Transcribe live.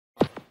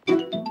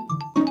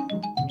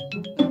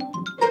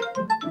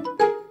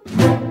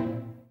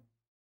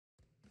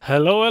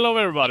Hello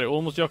everybody,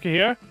 Almost Jockey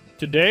here.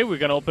 Today we're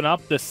gonna open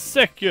up the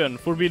second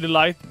Forbidden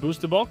Light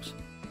booster box.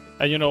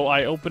 And you know,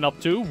 I opened up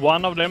two.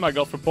 One of them I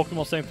got from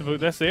Pokemon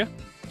Center.se.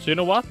 So you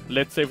know what?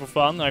 Let's say for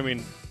fun, I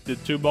mean, the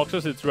two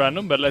boxes, it's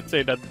random, but let's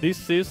say that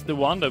this is the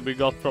one that we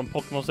got from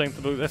Pokemon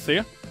Center.se.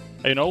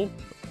 And you know,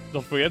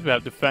 don't forget, we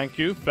have to thank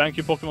you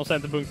Pokemon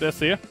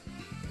Center.se.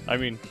 I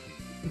mean,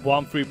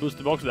 one free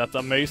booster box, that's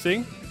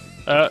amazing.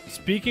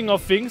 Speaking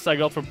of things I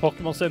got from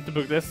Pokemon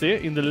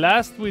Center.se, in the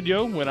last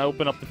video when I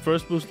opened up the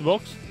first booster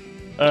box,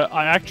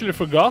 I actually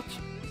forgot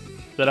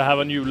that I have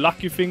a new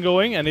lucky thing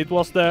going, and it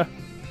was the...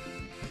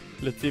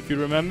 Let's see if you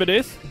remember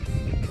this.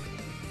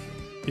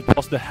 It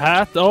was the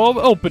hat of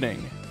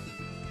opening.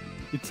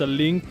 It's a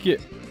Link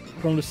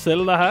from the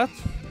Zelda hat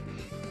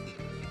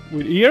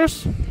with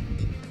ears,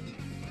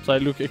 so I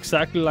look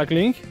exactly like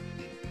Link.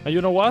 And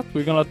you know what?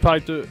 We're gonna try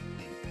to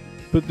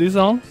put this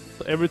on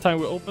so every time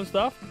we open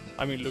stuff.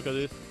 I mean, look at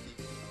this.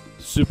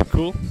 Super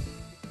cool.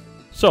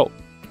 So,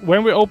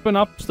 when we open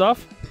up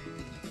stuff,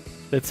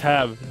 let's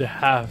have the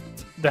hat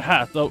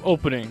of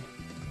opening.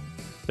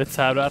 Let's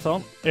have that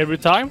on every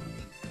time.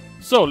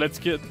 So, let's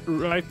get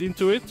right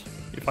into it.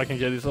 If I can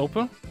get this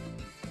open.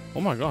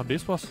 Oh my god,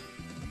 this was...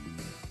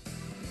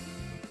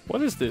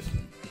 What is this?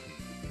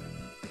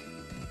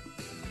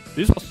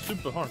 This was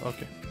super hard.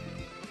 Okay.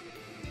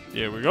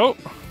 Here we go.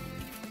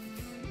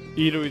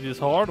 Either it is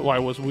hard or I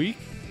was weak.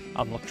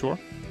 I'm not sure.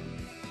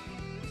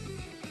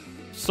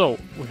 So,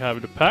 we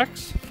have the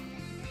packs.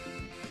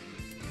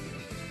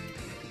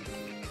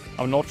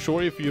 I'm not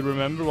sure if you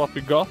remember what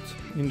we got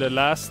in the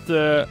last,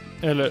 the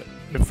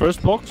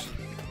first box.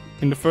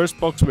 In the first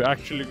box we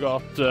actually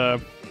got,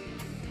 two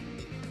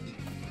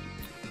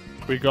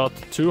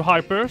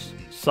Hypers,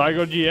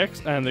 Zygarde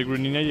GX and the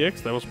Greninja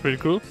GX. That was pretty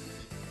cool.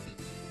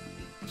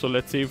 So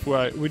let's see if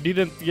we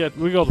didn't get,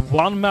 we got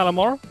one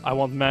Malamar. I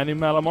want many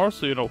Malamar,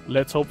 so you know,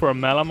 let's hope for a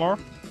Malamar.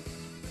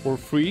 For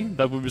free,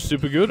 that would be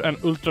super good, and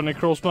Ultra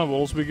Necrozma will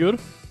also be good.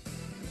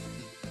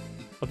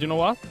 But you know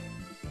what?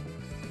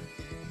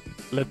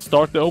 Let's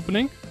start the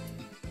opening.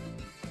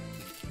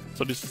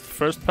 So this is the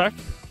first pack.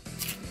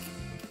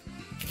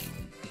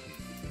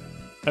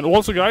 And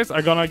also guys,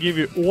 I'm gonna give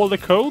you all the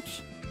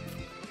codes.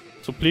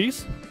 So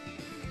please,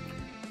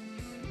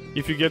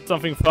 if you get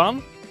something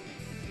fun,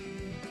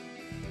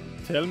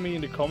 tell me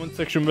in the comment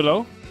section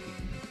below.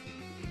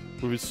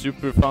 It will be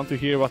super fun to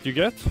hear what you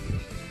get.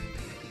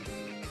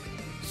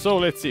 So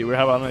let's see, we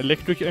have an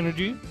Electric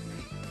Energy,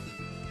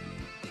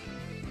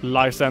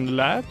 Lysander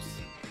Labs,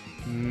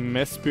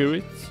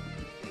 Mesprit,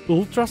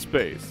 Ultra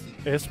Space,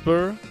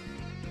 Esper,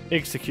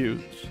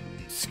 Execute,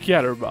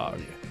 Scatterbug,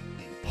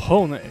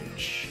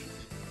 Honedge,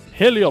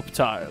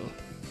 Helioptile,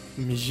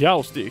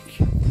 Meowstic,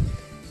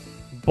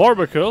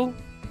 Barbacle.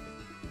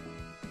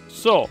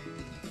 So,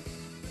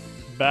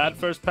 bad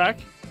first pack,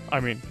 I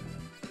mean,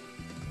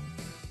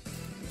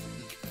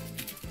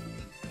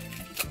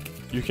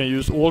 you can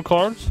use all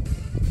cards.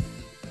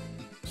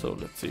 So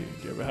let's see,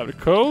 here we have the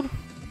code.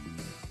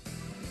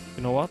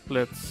 You know what,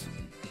 let's...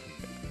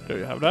 There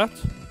you have that.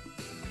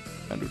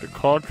 And do the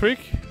card trick.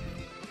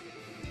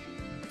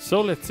 So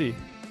let's see.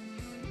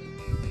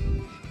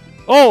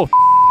 Oh!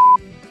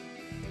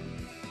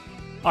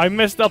 I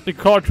messed up the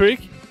card trick.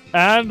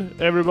 And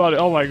everybody,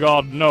 oh my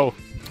god, no.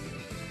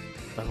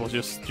 That was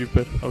just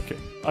stupid. Okay,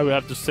 I will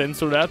have to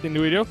censor that in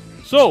the video.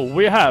 So,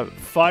 we have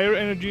Fire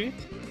Energy.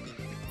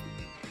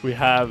 We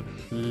have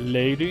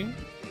Lady.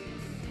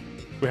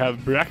 We have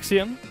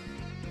Braxian,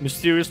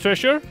 Mysterious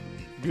Treasure,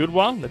 good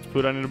one, let's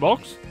put that in the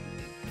box.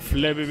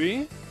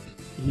 Flabébé,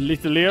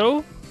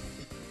 Litleo,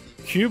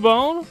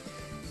 Cubone,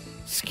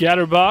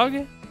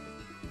 Scatterbug,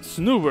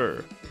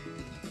 Snoover,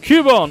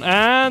 Cubone,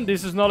 and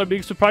this is not a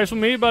big surprise for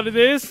me, but it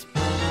is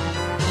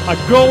a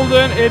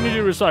Golden Energy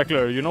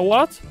Recycler. You know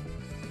what?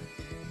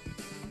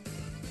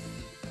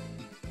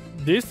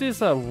 This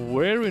is a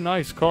very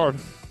nice card.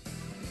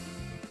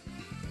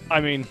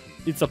 I mean,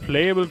 it's a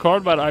playable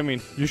card, but I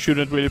mean, you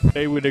shouldn't really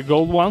play with the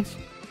gold ones.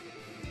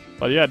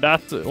 But yeah,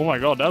 that... Oh my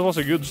god, that was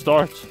a good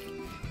start.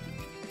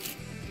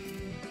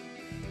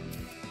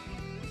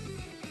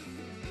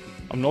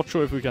 I'm not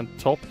sure if we can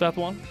top that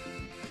one.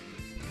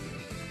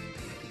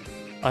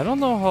 I don't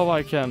know how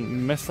I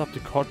can mess up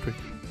the card trick.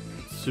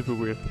 Super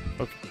weird.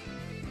 Okay.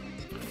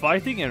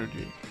 Fighting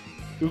Energy.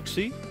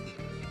 Uxie.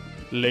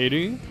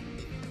 Lady.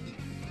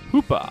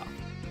 Hoopa.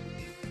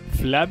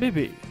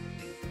 Flabébé.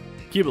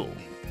 Gibble.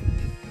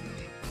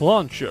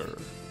 Launcher,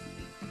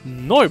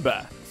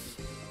 Noibat,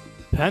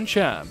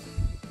 Pancham,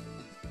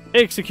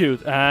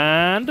 Execute,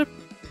 and...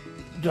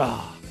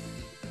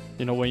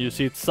 You know, when you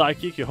see it's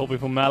Psychic, you're hoping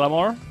for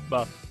Malamar,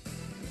 but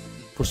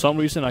for some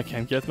reason I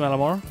can't get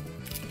Malamar.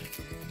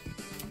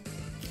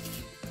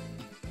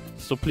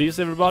 So please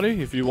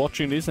everybody, if you're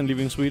watching this and live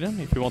in Sweden,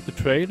 if you want to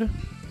trade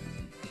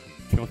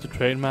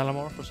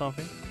Malamar for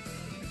something,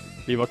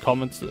 leave a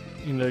comment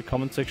in the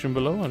comment section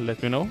below and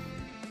let me know.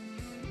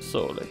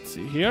 So let's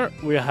see here.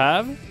 We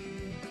have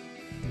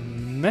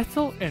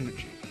Metal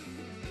Energy,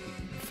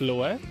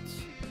 Floette,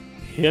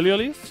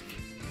 Heliolisk,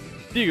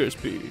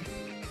 Diggersby,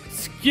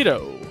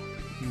 Skiddo,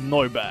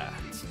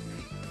 Noibat,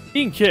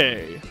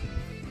 Inkay,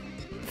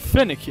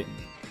 Fennekin,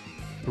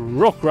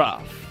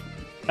 Rockruff,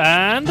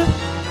 and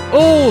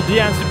oh, the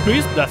Ancient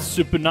Priest. That's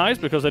super nice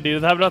because I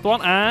didn't have that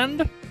one.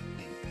 And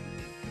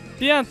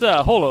the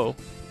Anta Holo.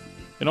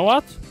 You know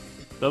what?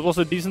 That was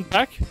a decent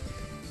pack.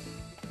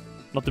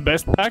 Not the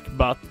best pack,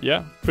 but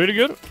yeah, pretty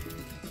good.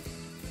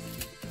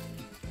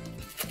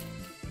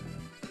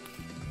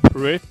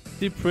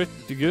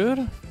 Pretty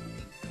good.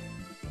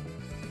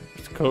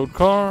 It's code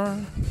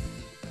card.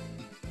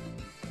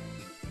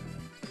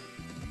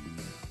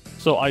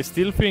 So I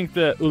still think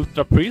the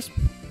Ultra Prism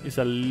is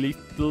a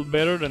little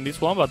better than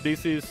this one, but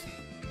this is,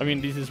 I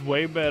mean, this is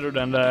way better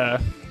than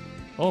the,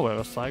 oh, we have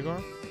a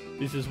Zygarde.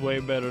 This is way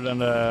better than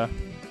the,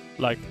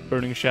 like,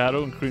 Burning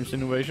Shadow and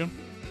Crimson Invasion.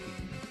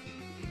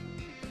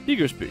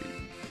 Diggersby,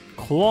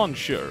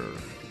 Clauncher,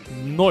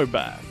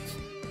 Noibat,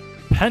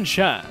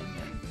 Pancham,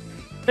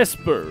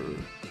 Esper,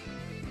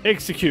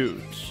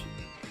 Execute,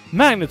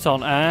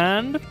 Magneton,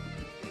 and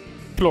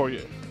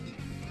Florges.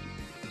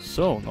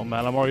 So, no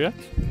Malamar yet.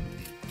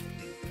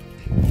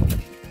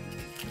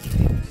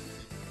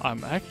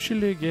 I'm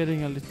actually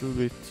getting a little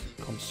bit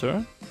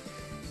concerned.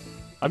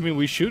 I mean,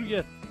 we should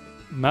get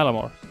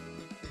Malamar.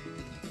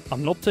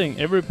 I'm not saying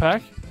every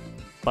pack,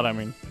 but I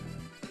mean,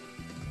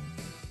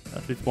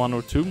 at least one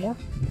or two more.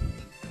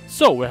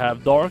 So we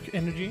have Dark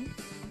Energy,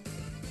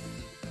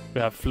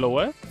 we have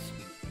Floette,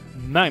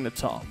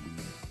 Magneton,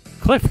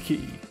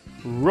 Klefki,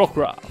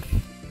 Rockruff,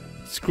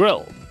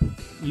 Skrelv,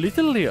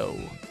 Little Leo,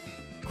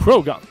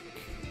 Krogunk,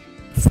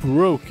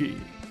 Froakie,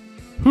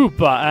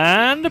 Hoopa,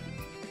 and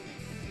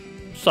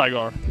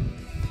Zygarde.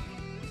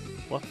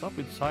 What's up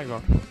with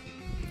Zygarde?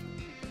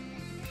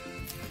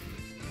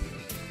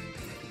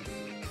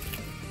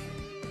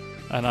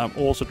 And I'm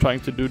also trying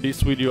to do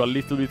this video a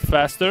little bit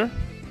faster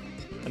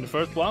than the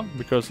first one,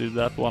 because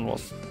that one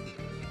was,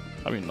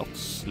 I mean, not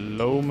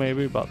slow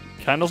maybe, but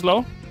kind of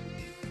slow.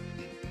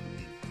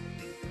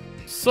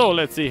 So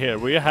let's see here.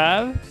 We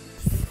have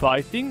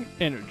Fighting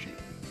Energy,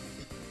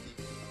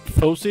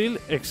 Fossil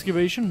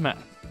Excavation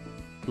Map,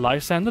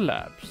 Lysander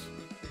Labs,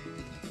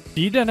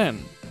 DNN.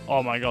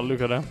 Oh my god,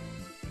 look at them.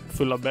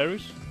 Full of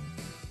berries.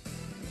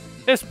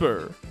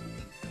 Esper,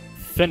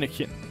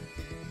 Fennekin,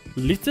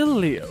 Little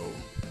Leo,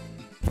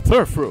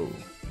 Furfrou,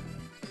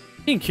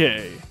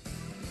 Inkay,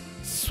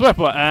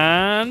 Sweppa,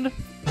 and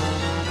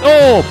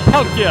oh,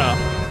 Palkia!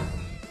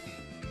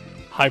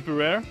 Hyper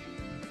rare.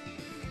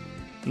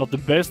 Not the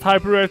best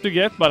hyper rare to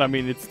get, but I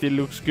mean, it still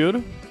looks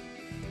good.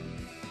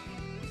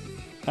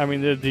 I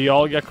mean, the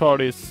Dialga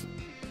card is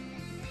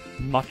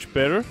much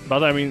better,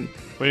 but I mean,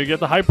 when you get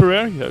the hyper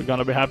rare, you're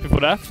gonna be happy for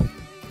that.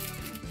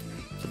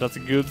 So that's a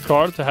good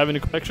card to have in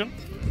the collection.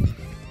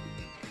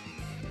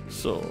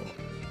 So,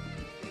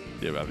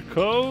 there we have the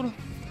code.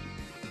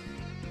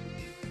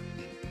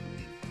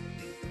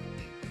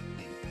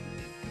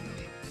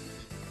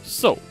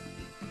 So,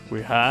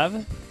 we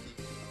have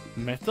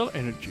Metal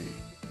Energy,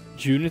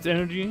 Unit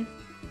Energy,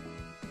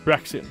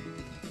 Braixen,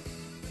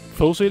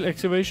 Fossil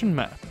Excavation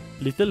Map,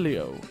 Little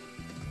Leo,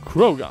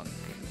 Krogunk,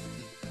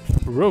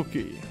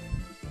 Froakie,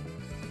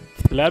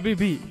 Flabby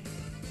B,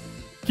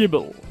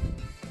 Kibble,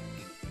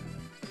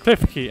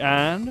 Klefki,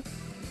 and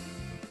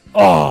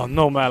oh,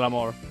 no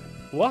Malamar.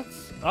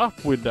 What's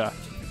up with that?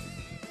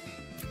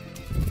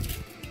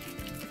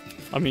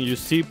 I mean, you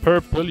see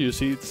purple, you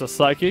see it's a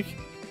psychic,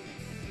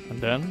 and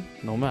then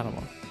no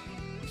Malamar.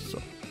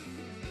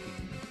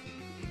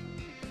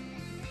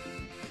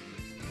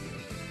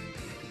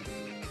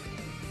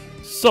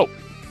 So,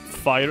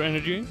 Fire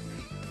Energy,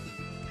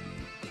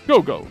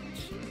 Go-Goat,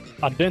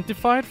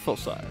 Identified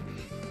Fossil,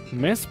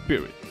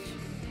 Mesprit,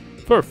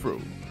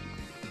 Furfrou,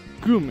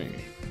 Gumi,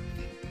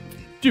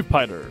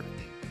 Jupiter,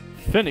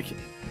 Fennekin,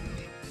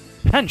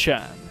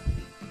 Pancham,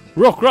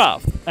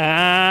 Rockruff,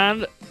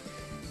 and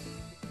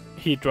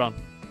Heatran.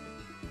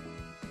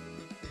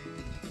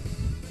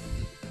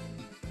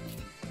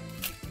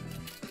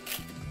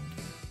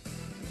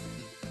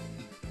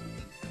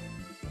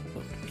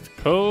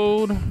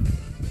 Code.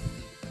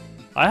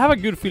 I have a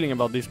good feeling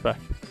about this pack.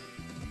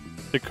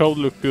 The code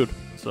looked good,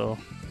 so.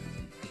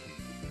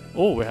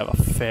 Oh, we have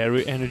a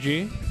Fairy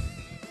Energy.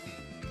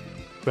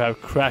 We have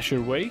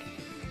Crasher Wake.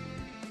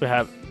 We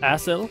have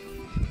Azelf,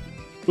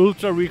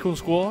 Ultra Recon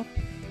Squad,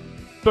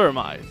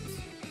 Burmite,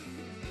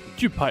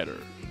 Jupiter,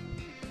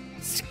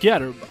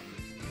 Scatterbug,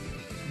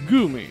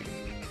 Gumi,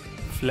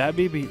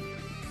 Flabby B,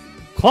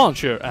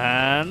 Clauncher,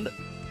 and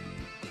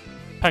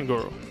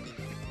Pangoro.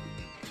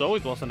 So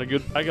it wasn't a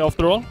good pack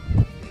after all.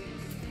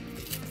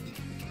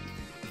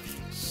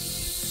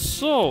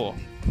 So,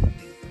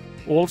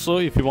 also,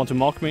 if you want to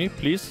mock me,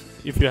 please,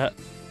 if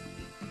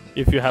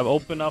you have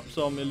opened up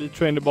some Elite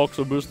Trainer box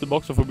or Booster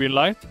box of Forbidden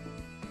Light,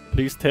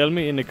 please tell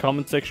me in the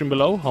comment section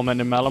below how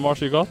many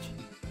Malamars you got.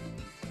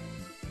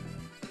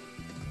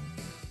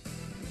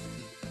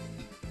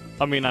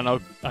 I mean, I know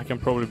I can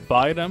probably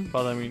buy them,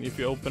 but I mean, if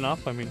you open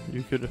up, I mean,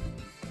 you could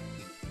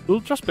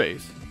Ultra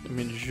Space. I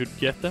mean, you should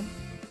get them.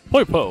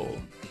 Poipo,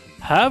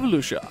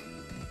 Havelusha,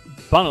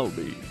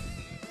 Bunnelby,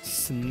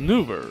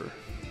 Snoover,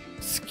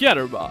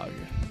 Scatterbug,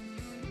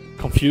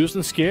 Confused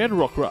and Scared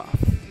Rockruff,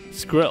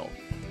 Skrill,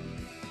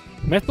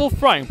 Metal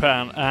Frying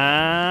Pan,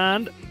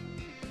 and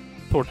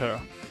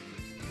Torterra.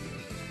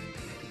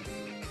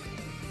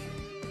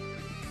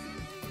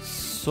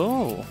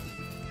 So,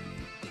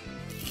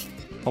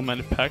 how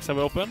many packs have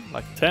we opened?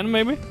 Like 10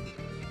 maybe?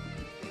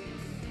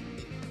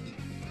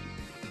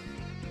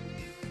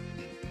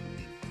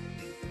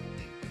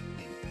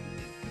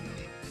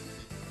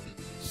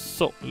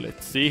 So,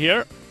 let's see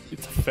here.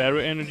 It's a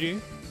Fairy Energy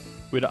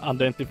with an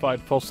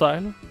identified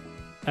fossil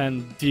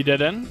and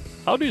Dededen.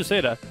 How do you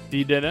say that?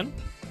 Dededen?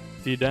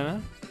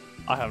 Dededen?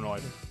 I have no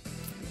idea.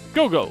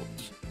 Go-Goat,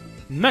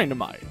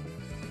 Magnemite,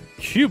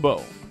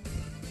 Cubone,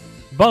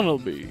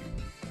 Bunnelby,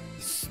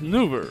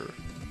 Snoover,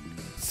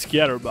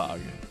 Scatterbug,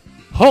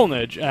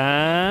 Honedge,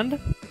 and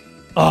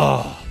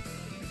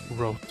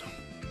Rotom.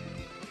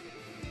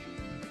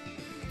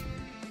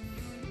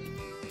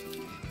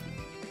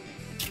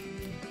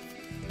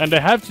 And they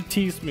have to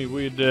tease me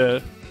with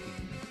the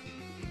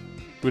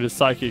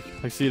psychic.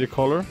 I see the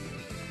color,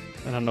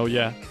 and I know,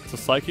 yeah, it's a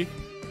psychic.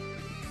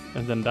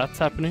 And then that's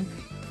happening.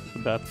 So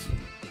that's,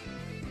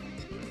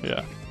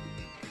 yeah,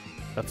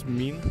 that's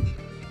mean.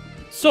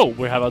 So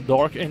we have a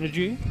Dark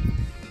Energy.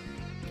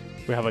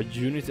 We have a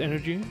Unit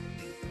Energy.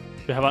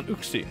 We have an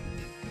Uxie.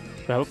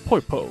 We have a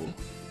Poipo.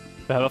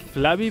 We have a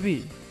Flabby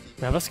Bee.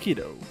 We have a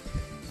Skiddo.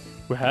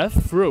 We have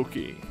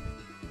Froakie.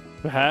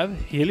 We have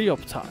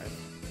Helioptile.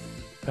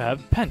 We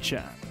have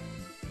Pancham,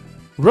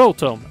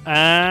 Rotom,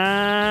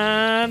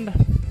 and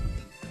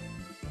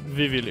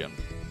Vivillon.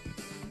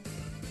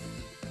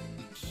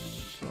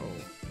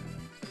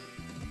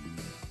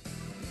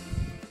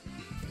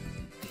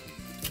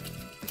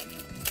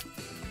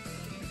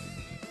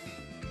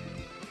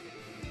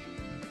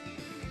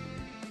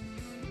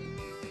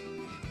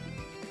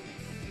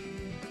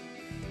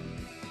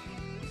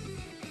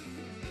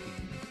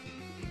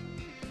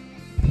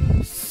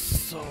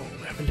 So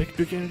we have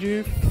Electric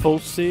Energy, Full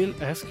Sail,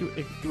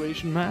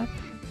 Excavation Map.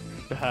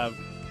 We have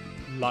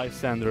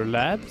Lysander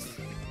Labs.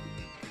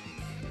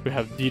 We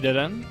have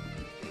Dededen,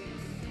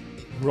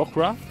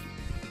 Rockruff,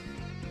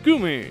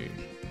 Gumi,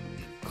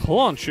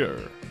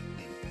 Clauncher,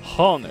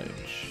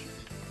 Honedge,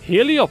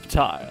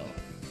 Helioptile,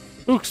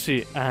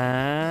 Uxie,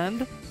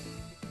 and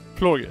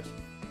Florges.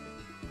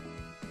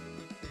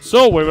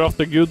 So we're off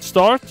the good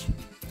start.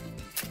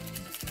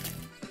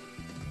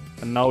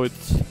 And now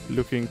it's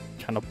looking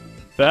kind of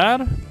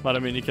bad, but I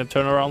mean, it can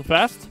turn around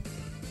fast.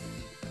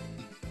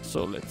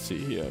 So let's see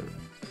here.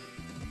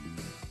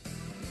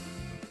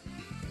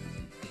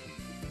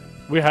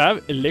 We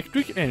have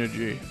Electric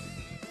Energy,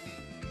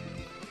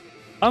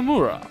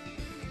 Amura,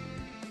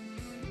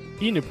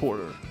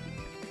 Iniporter,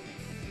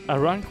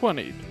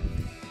 Aranquanid,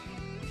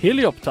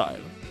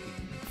 Helioptile,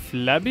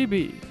 Flabby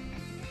Bee,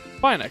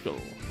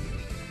 Binacle,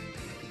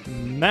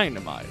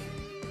 Magnemite,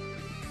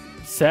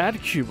 Sad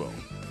Cubone,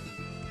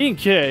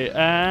 Inkay,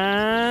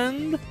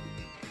 and...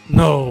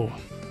 No!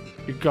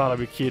 You gotta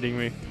be kidding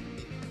me.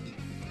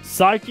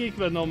 Psychic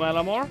but no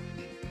Malamar?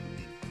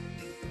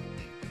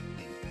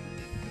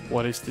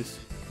 What is this?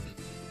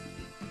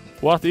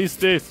 What is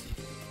this?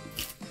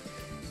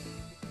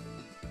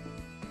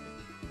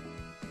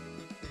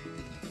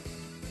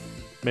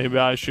 Maybe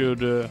I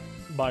should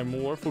buy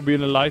more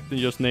Forbidden Light and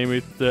just name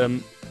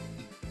it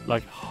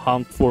like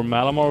Hunt for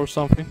Malamar or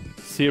something.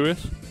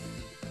 Serious.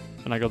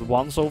 And I got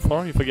 1 so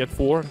far. If I get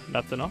 4,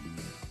 that's enough.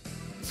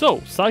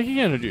 So, Psychic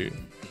Energy,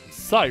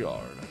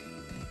 Zygarde,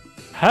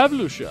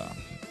 Havlusha,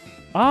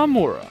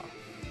 Amura,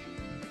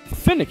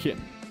 Fennekin,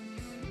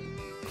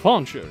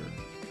 Clauncher,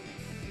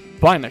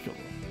 Binacle,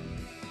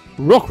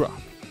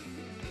 Rockruff,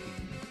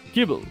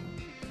 Gibble,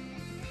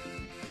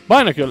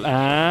 Binacle,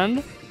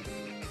 and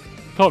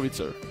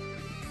Kovitzer.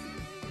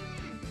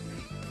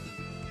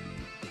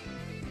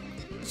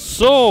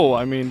 So,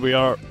 I mean, we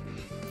are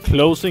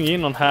closing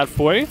in on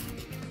halfway.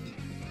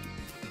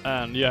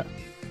 And yeah.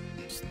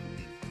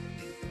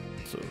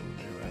 So, here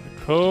we have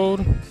the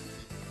code.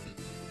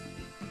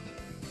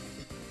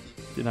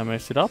 Did I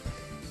mess it up?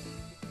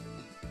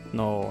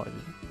 No, I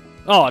didn't.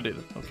 Oh, I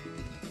didn't. Okay.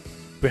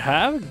 We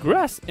have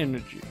Grass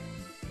Energy,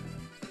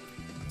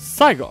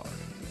 Zygarde,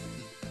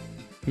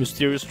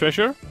 Mysterious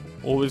Treasure,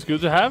 always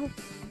good to have,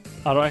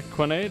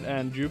 Araquanid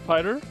and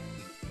Jupiter,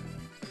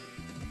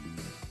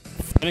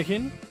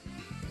 Fennekin,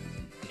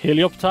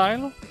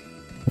 Helioptile,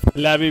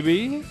 Flabby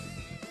Bee,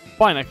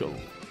 Binacle,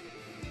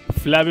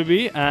 Flabby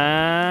Bee,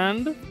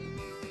 and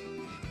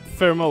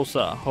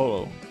Pheromosa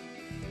Holo.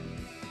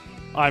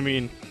 I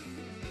mean,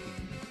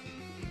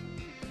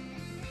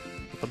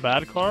 it's a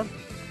bad card,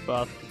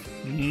 but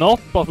not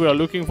what we are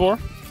looking for.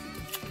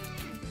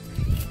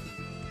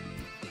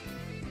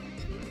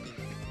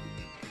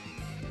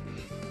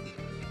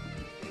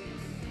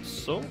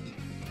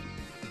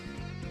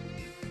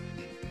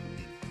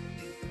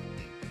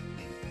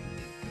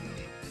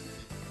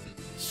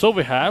 So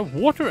we have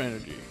Water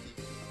Energy,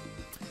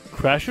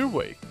 Crasher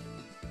Wake,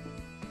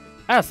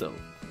 Azel,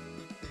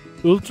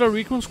 Ultra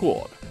Recon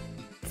Squad,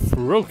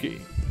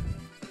 Froakie,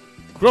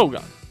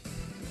 Grogan.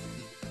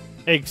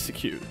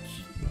 Execute.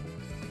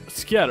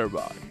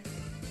 Scatterbug.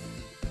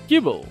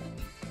 Gibble.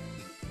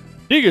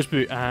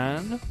 Diggersby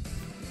and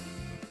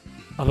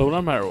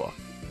Alolan Marowak.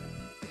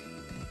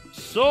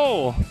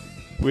 So,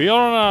 we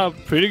are on a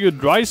pretty good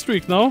dry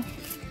streak now.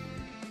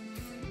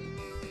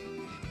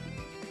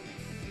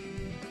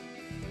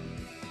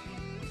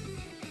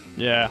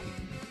 Yeah.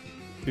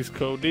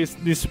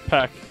 This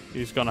pack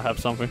is gonna have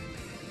something.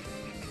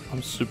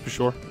 I'm super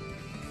sure.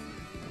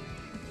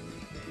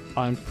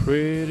 I'm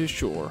pretty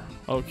sure.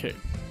 Okay.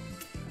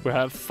 We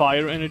have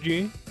Fire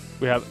Energy.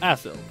 We have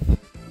Azelf.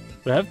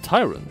 We have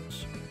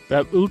Tyrants. We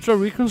have Ultra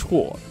Recon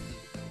Squad.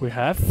 We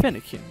have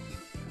Fennekin.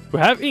 We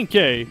have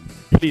Inkay.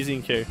 Please,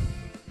 Inkay.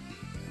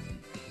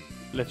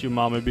 Let your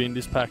mommy be in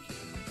this pack.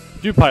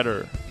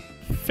 Jupiter.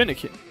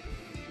 Fennekin.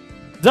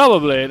 Double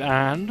Blade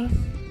and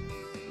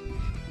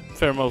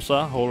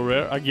Pheromosa, Holo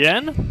Rare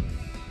again.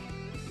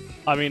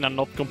 I mean, I'm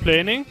not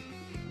complaining.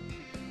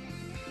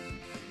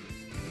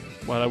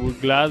 Well, I would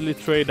gladly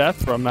trade that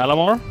for a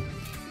Malamar.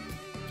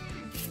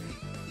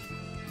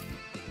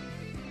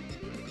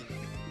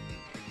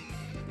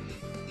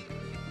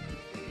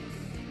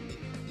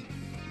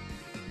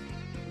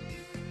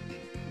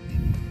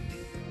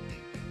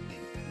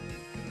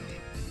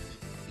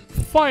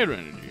 Fire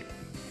Energy.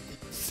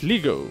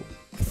 Sligo.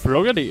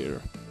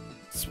 Frogadier.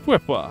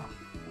 Swepwa.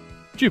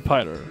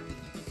 Jupiter.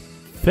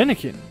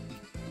 Fennekin.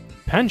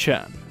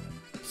 Pancham.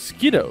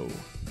 Skiddo.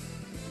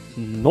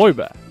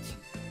 Noibat.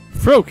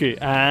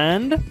 Froakie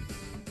and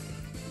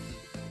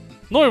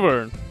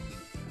Noivern.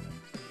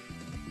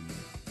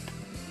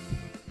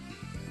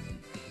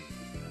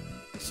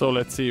 So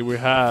let's see, we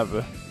have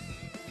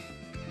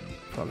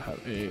probably have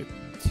 8.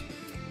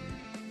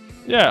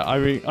 Yeah,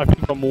 I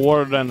think we're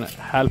more than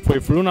halfway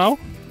through now.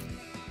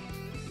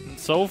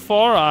 So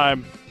far, I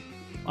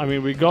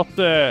mean, we got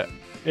the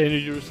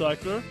energy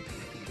recycler,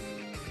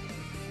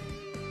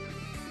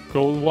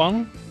 gold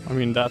one. I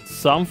mean, that's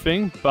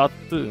something, but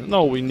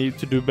no, we need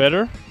to do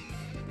better.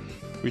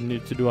 We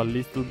need to do a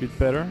little bit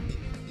better.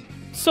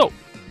 So,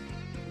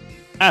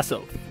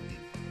 Azelf,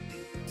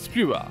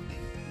 Spewa,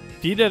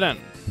 DDN,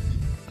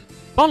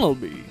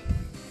 Bunnelby,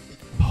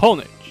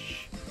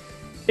 Honedge,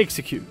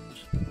 Execute,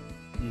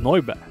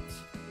 Noibat,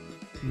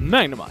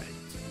 Magnemite,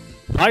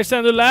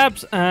 Lysander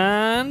Labs,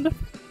 and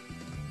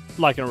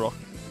Lycanroc.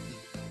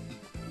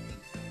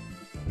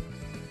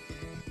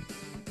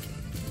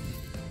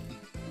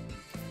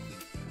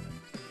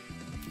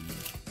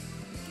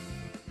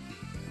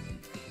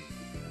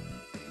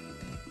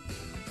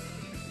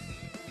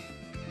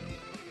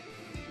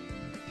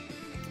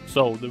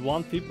 So, the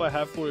one tip I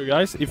have for you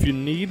guys, if you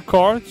need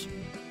cards,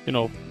 you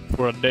know,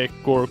 for a deck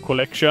or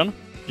collection,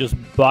 just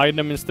buy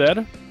them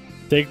instead.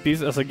 Take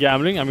this as a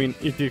gambling. I mean,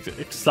 it is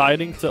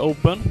exciting to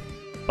open,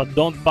 but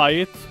don't buy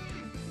it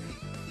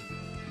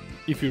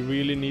if you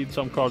really need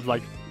some cards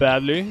like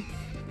badly.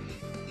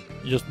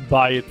 Just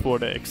buy it for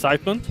the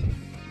excitement.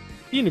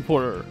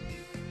 Iniporter,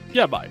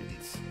 Gabite,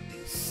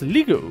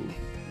 Sligo,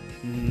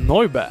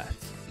 Noibat,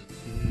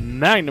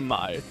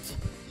 Magnemite,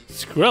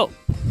 Skrelp,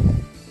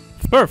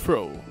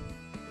 Furfrou,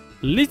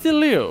 Little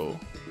Leo,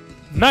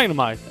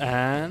 Magnemite,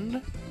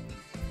 and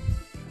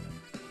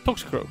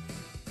Toxicroak.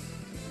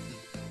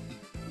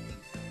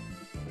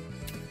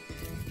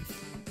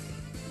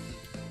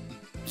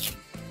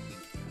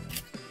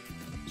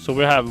 So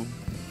we have...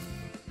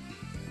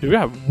 Do we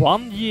have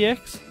one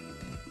GX?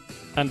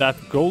 And that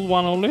gold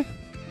one only?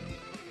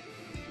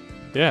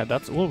 Yeah,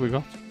 that's all we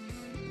got.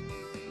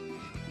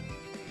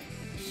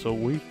 So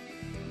weak.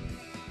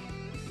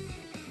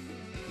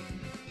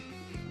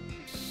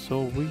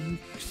 So weak.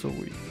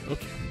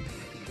 Okay.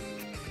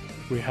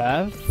 We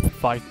have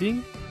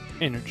Fighting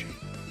Energy,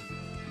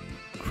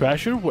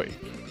 Crasher Wake,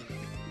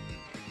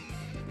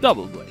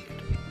 Double Blade,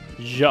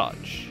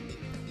 Judge,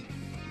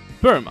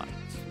 Burmite,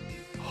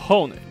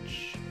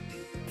 Honedge,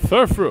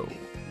 Furfrou,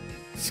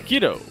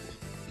 Skiddo,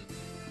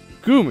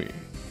 Goomy,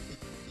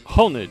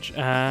 Honedge,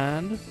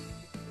 and...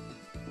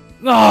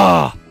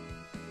 Ah!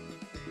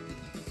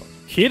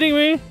 Kidding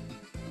me?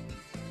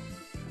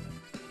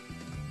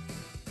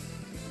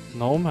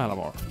 No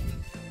Malamar.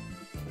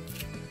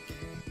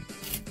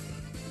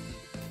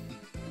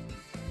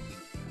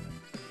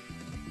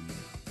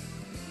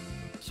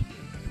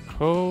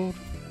 Code.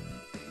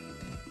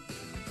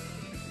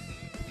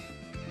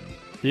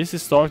 This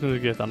is starting to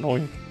get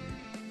annoying.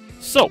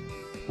 So,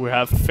 we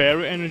have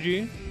Fairy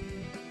Energy,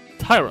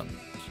 Tyrant,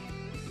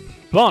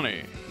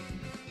 Bunny,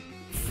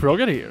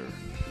 Frogadier,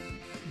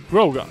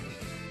 Grogan,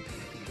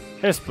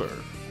 Esper,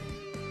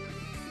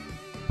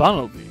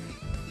 Bunnelby,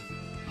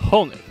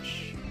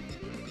 Honedge,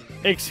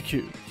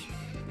 Execute,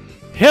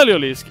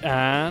 Heliolisk,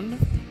 and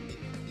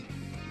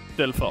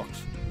Delphox.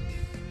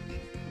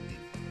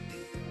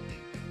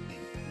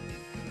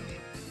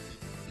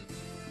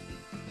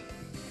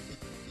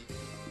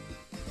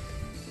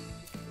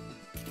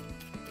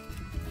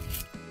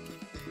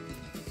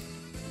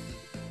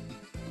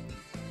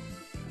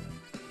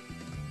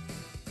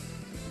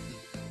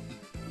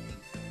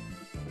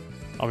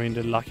 I mean,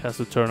 the luck has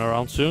to turn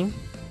around soon.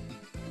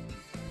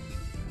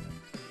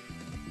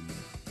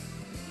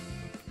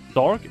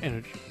 Dark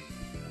Energy,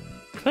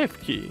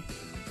 Klefki,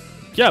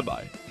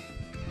 Gabite,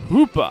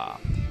 Hoopa,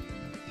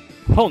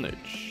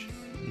 Honage,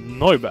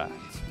 Noibat,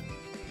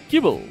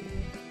 Gibble,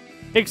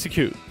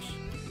 Execute,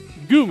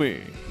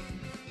 Gumi,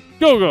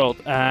 Gogurt,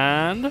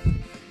 and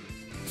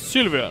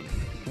Sylveon.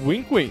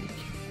 Wink wink.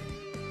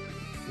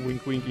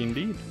 Wink wink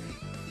indeed.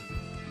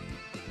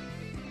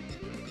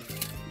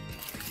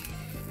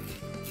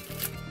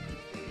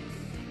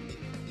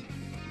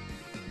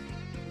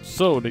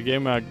 So they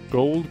gave me a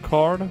gold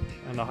card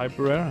and a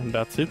hyper rare, and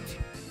that's it.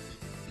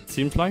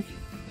 Seems like.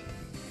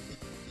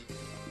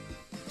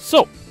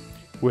 So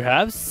we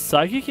have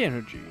Psychic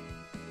Energy,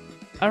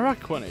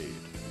 Araquanid,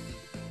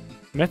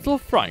 Metal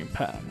Frying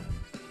Pan,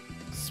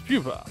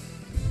 Spupa,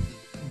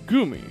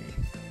 Gumi,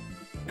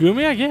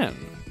 Gumi again,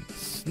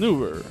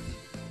 Snoover,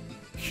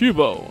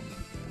 Cubone,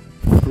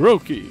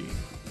 Roki,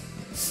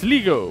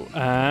 Sligo,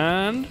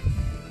 and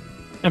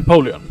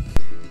Empoleon.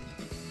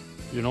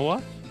 You know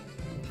what?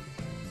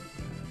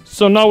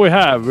 So now we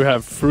have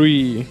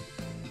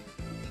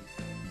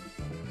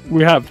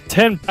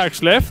 10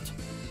 packs left,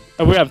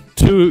 and we have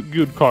 2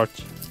 good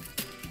cards.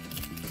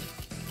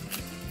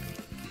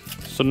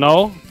 So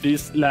now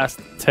these last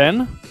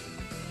 10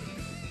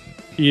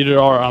 either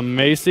are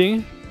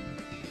amazing,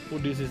 or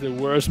this is the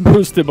worst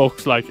booster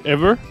box like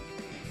ever.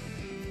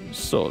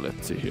 So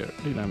let's see here.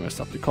 Did I mess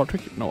up the card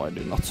trick? No, I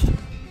did not.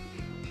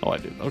 Oh, I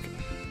did. Okay.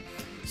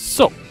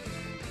 So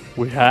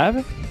we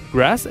have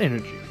Grass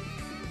Energy,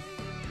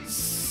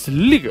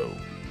 Sligo,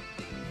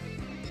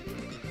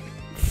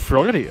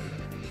 Frogadier,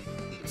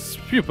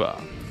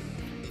 Spupa,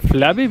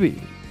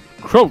 Flabby,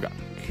 Krogak,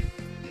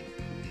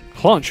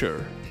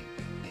 Clauncher,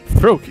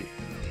 Froakie,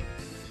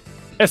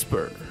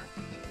 Esper,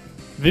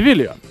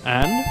 Vivillon,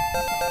 and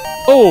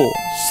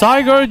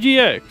Zygarde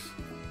GX.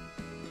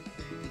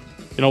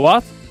 You know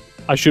what?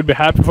 I should be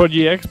happy for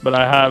GX, but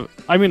I have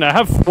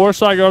 4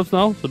 Zygardes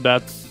now, so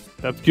that's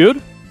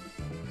good.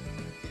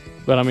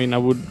 But I mean, I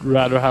would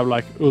rather have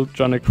like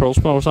Ultra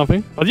Necrozma or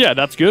something. But yeah,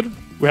 that's good.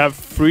 We have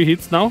 3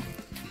 hits now.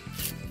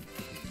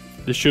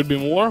 There should be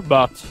more,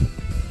 but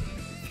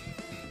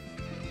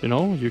you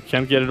know, you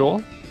can't get it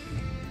all.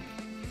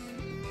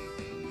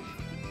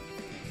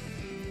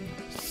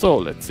 So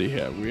let's see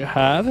here. We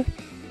have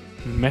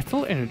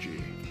Metal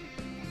Energy,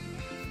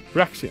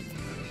 Braixen,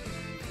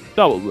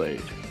 Double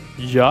Blade,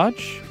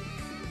 Judge,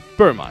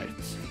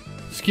 Burmite,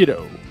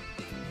 Skiddo,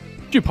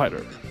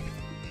 Jupiter,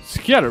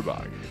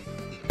 Scatterbug,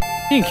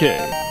 Inkay,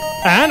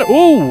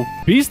 and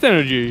Beast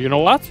Energy. You know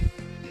what?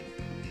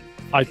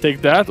 I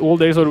take that all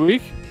days of the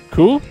week.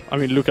 Cool. I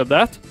mean, look at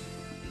that.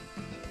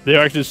 They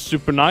are actually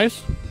super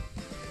nice.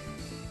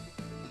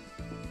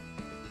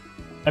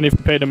 And if you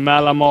pay the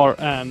Malamar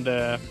and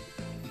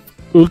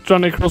Ultra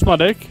Necrozma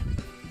deck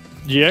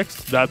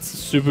GX, that's a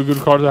super good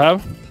card to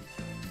have.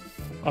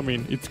 I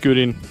mean, it's good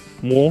in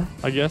more,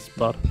 I guess,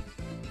 but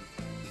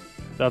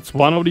that's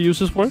one of the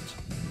uses for it.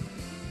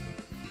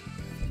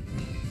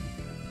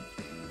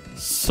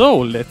 So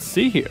let's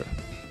see here.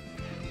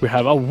 We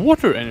have a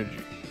Water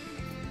Energy,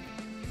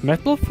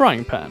 Metal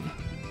Frying Pan,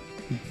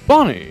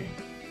 Bonnie,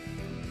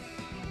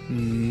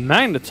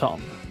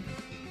 Magneton,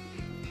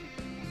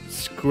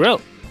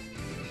 Skrill,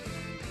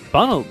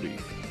 Bunnelby,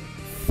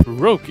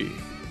 Froakie,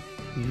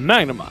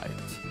 Magnemite,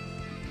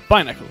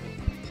 Binacle,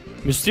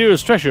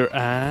 Mysterious Treasure,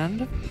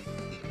 and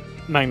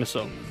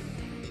Magnezone.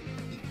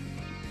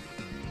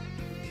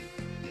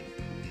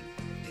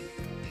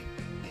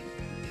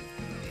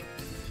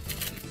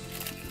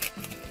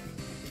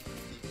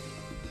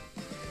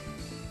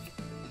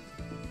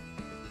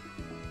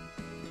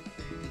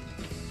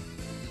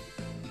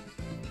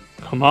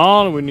 Come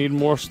on, we need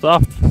more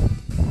stuff.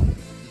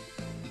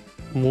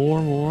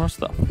 More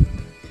stuff.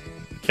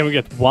 Can we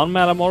get one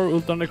Malamar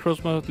Ultra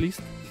Necrozma at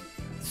least?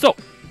 So,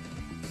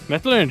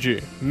 Metal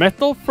Energy,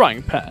 Metal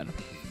Frying Pan,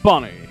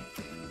 Bonnie,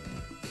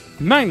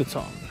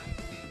 Magneton,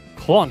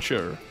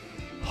 Clauncher,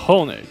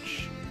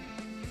 Honage,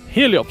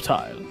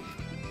 Helioptile,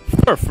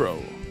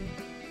 Furfrou,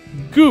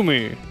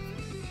 Gumi,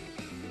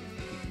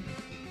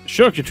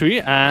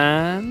 Circuitry,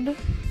 and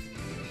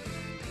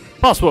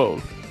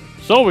Buzzwole.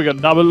 So we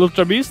got double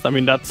Ultra Beast. I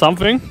mean, that's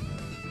something.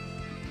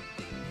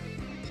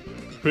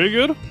 Pretty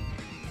good.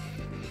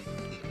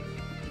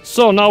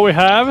 So now we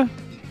have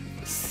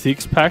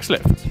 6 packs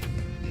left.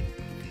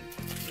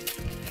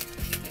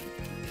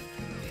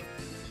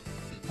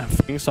 And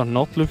things are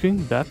not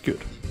looking that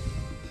good.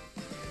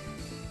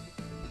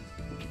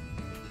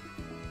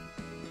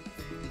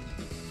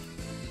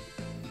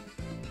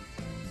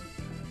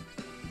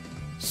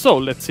 So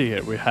let's see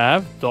here. We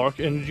have Dark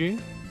Energy,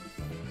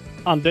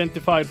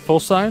 Unidentified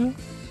Fossil,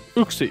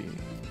 Uxie,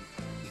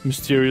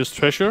 Mysterious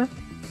Treasure,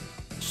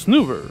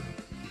 Snoover,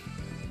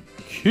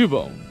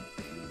 Cubone,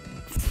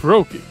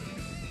 Froakie,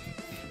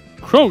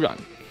 Krogunk,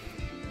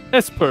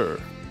 Esper,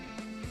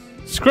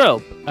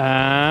 Skrelp,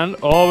 and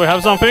we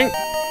have something.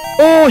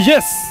 Oh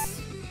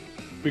yes!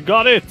 We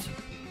got it!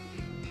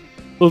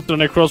 Ultra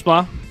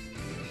Necrozma.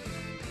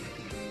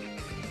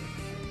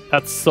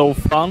 That's so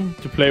fun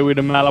to play with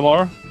the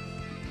Malamar.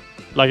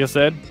 Like I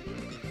said,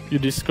 you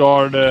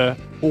discard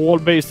all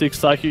basic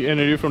psychic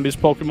energy from this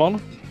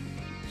Pokemon.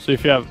 So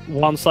if you have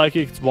 1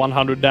 psychic, it's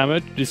 100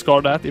 damage.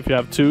 Discard that. If you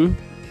have 2,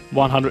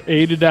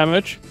 180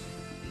 damage.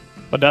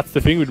 But that's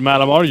the thing with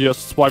Malamar, you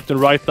just swipe them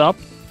right up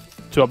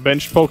to a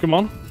benched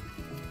Pokemon.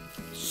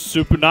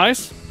 Super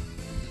nice.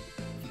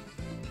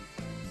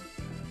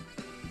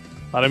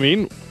 But I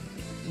mean,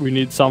 we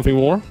need something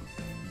more.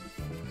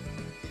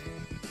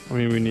 I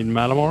mean, we need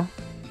Malamar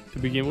to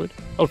begin with.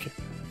 Okay.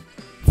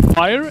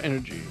 Fire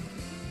Energy.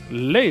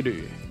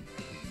 Lady.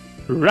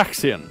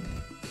 Raxian.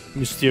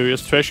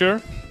 Mysterious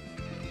Treasure.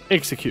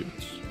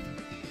 Executes.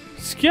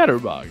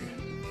 Scatterbug.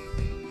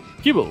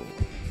 Gibble.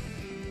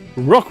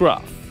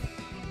 Rockruff.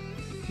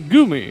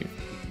 Goomy.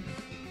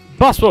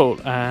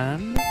 Buzzwole.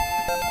 And...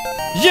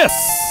 yes!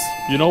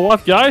 You know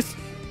what, guys?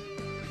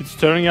 It's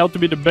turning out to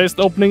be the best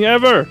opening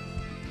ever.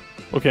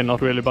 Okay,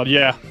 not really, but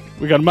yeah.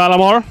 We got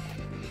Malamar.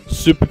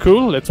 Super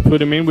cool. Let's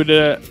put him in with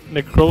the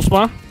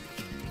Necrozma.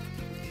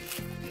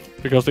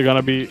 Because they're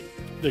gonna be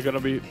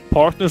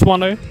partners one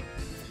day.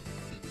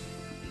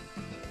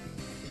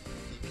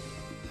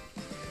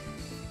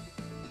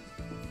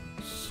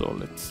 So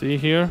let's see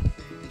here.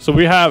 So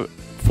we have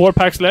 4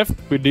 packs left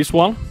with this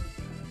one.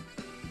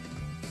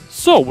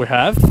 So we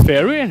have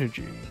Fairy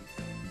Energy,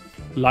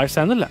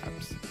 Lysander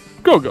Labs,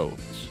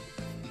 Go-Goats,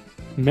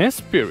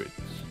 Mespirits,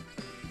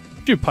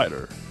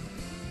 Jupiter,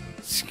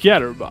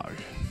 Scatterbug,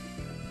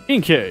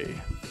 Inkay,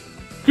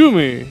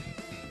 Goomy,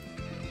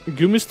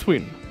 Goomy's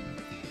Twin,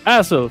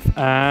 Azelf,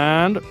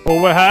 and we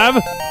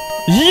have...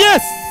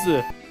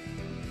 yes!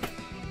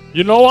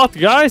 You know what,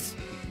 guys?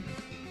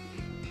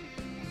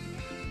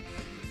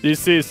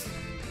 This is...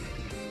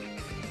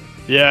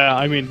 yeah,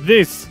 I mean,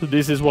 this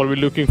is what we're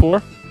looking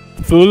for.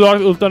 Full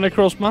Art Ultra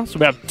Necrozma, so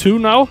we have 2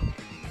 now.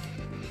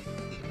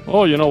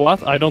 Oh, you know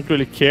what? I don't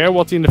really care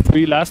what's in the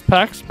 3 last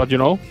packs, but you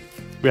know,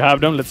 we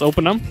have them. Let's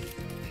open them.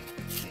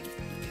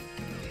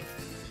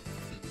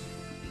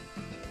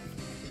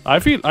 I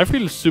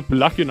feel super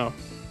lucky now.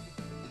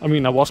 I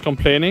mean, I was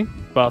complaining,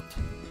 but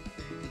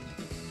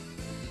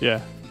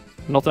yeah,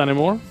 not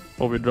anymore.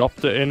 Or we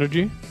dropped the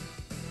energy.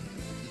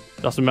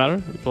 Doesn't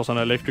matter. It was an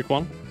electric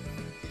one.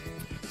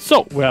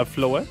 So we have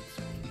Floette,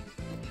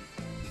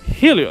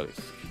 Heliolisk,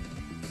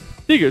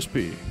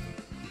 Diggersby,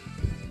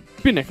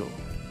 Pinnacle,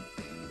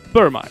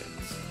 Burmite,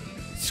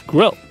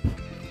 Skrelp,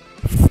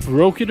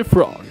 Froakie the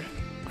Frog,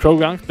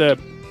 Croagunk the...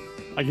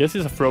 I guess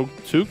it's a frog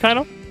too, kind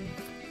of.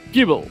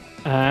 Gibble,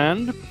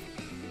 and...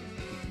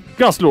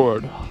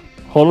 Guzzlord,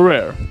 Holo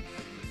Rare.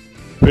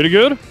 Pretty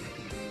good.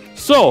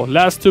 So,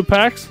 last 2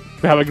 packs.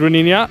 We have a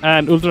Greninja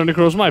and Ultra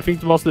Necrozma. I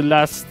think it was the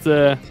last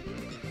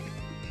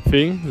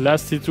thing.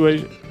 Last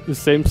situation. The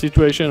same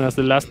situation as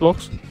the last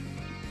box.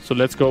 So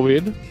let's go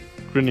with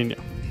Greninja.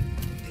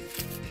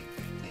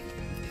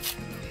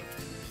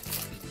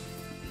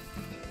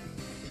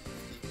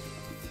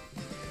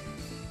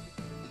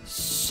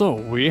 So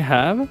we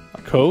have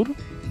a code.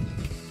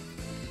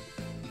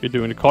 We're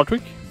doing the card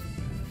trick.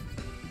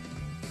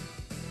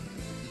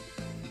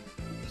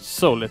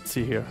 So let's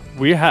see here.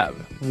 We have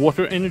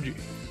Water Energy,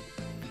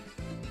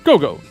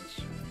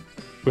 Go-Goats.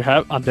 We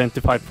have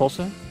Identified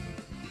Fossil,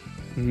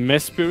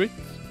 Mesprit,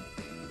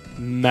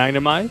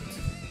 Magnemite,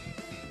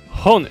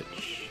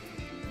 Honedge,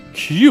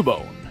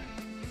 Cubone,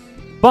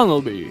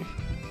 Bunnelby,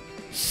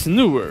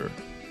 Snoover,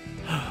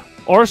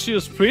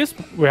 Arceus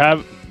Prism. We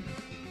have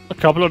a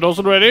couple of those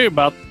already,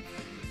 but...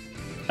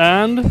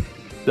 and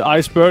the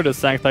Iceberg, the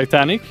Sank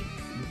Titanic.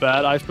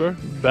 Bad Iceberg,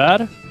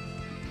 bad.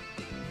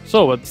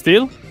 So, but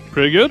still,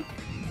 pretty good.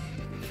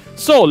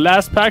 So,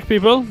 last pack,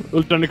 people.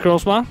 Ultra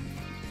Necrozma.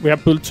 We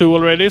have pulled 2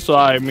 already, so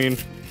I mean,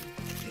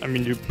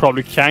 you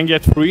probably can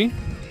get 3.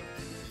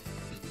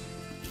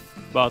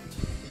 But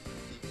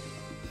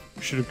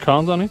we should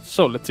count on it.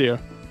 So, let's see here.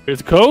 Here's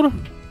the code.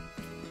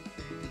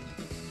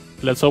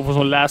 Let's hope for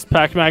some last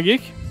pack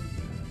magic.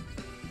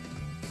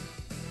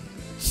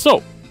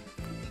 So,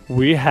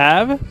 we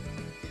have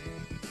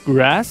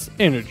Grass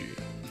Energy.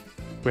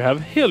 We have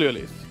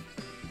Heliolisk.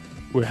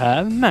 We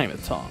have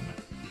Magneton.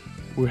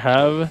 We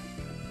have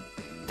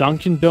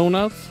Dunkin'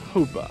 Donuts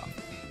Hoopa.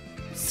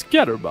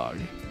 Scatterbug.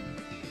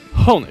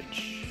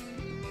 Honedge.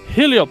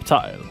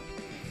 Helioptile.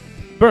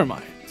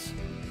 Burmite.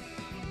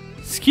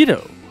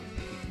 Skiddo.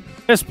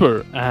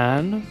 Esper.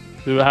 And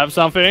do we have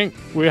something?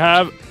 We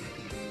have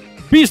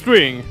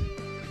Beastring.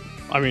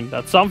 I mean,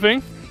 that's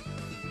something.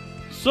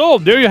 So,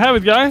 there you have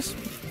it, guys.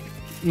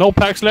 No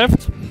packs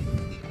left.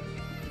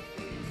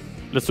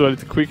 Let's do a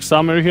little quick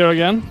summary here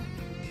again.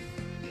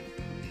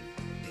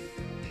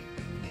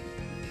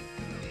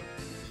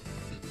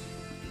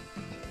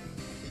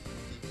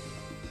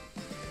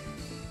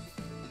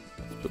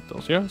 Let's put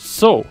those here.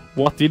 So,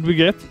 what did we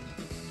get?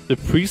 The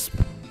Prism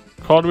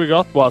card we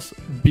got was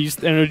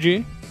Beast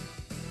Energy.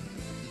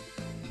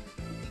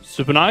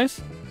 Super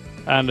nice.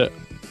 And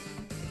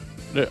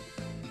the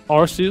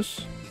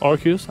Arceus,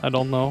 I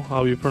don't know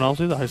how you pronounce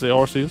it. I say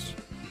Arceus,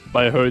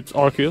 but I heard it's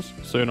Arceus,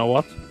 so you know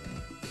what.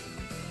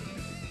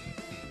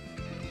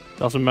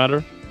 Doesn't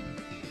matter.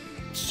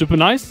 Super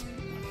nice.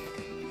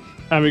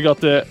 And we got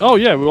the... oh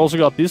yeah, we also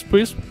got this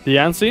Prism, the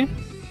Yancy.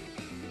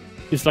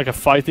 It's like a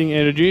fighting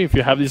energy. If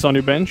you have this on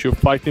your bench, your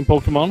fighting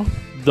Pokemon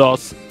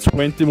does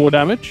 20 more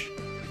damage.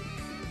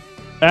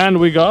 And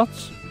we got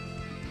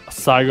a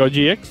Zygarde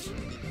GX.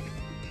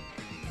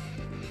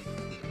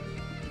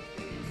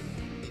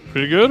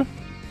 Pretty good.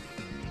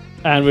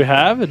 And we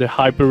have the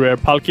hyper rare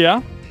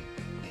Palkia.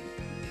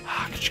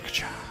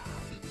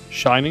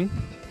 Shining.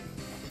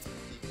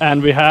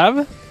 And we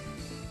have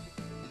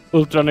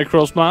Ultra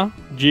Necrozma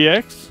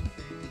GX.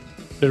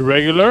 The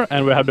regular,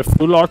 and we have the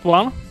full art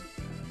one.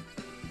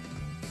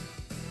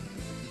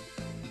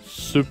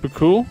 Super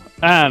cool.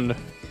 And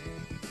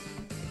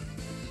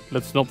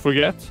let's not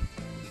forget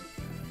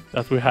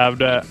that we have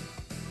the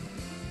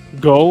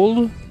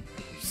gold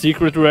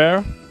secret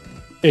rare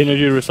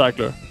energy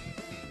recycler.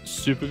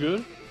 Super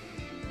good.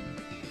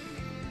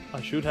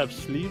 I should have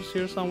sleeves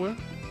here somewhere.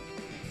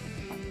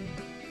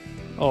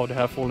 Oh, they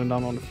have fallen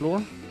down on the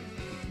floor.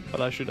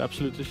 But I should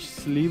absolutely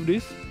sleeve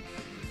this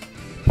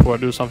before I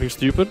do something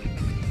stupid.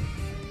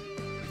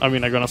 I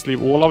mean, I'm gonna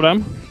sleeve all of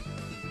them.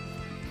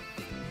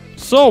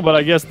 So, but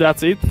I guess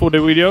that's it for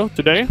the video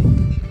today.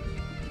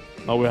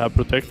 Now we have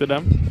protected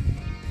them.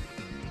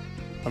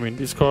 I mean,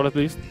 this card at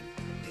least.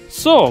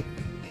 So,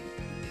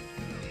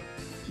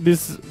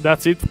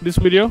 that's it for this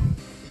video.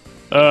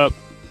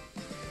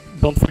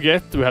 Don't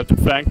forget, we have to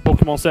thank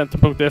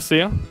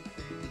PokemonCenter.se.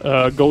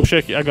 Go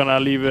check. I'm gonna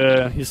leave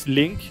his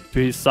link to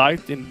his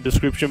site in the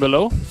description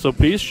below. So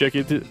please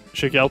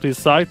check out his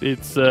site.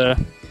 It's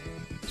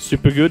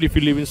super good. If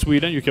you live in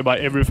Sweden, you can buy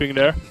everything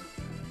there.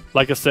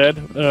 Like I said,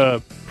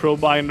 pro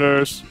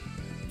binders,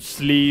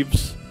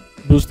 sleeves,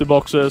 booster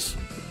boxes,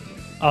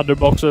 other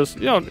boxes.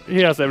 You know,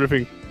 he has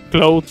everything.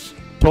 Clothes,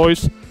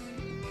 toys.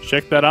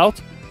 Check that out.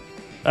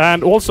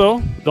 And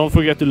also, don't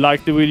forget to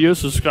like the video,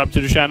 subscribe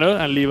to the channel,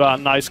 and leave a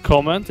nice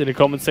comment in the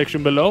comment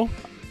section below.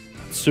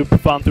 Super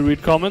fun to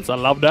read comments. I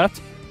love that.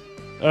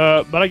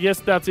 But I guess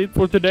that's it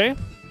for today.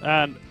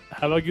 And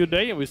have a good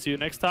day, and we'll see you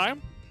next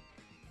time.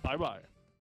 Bye bye.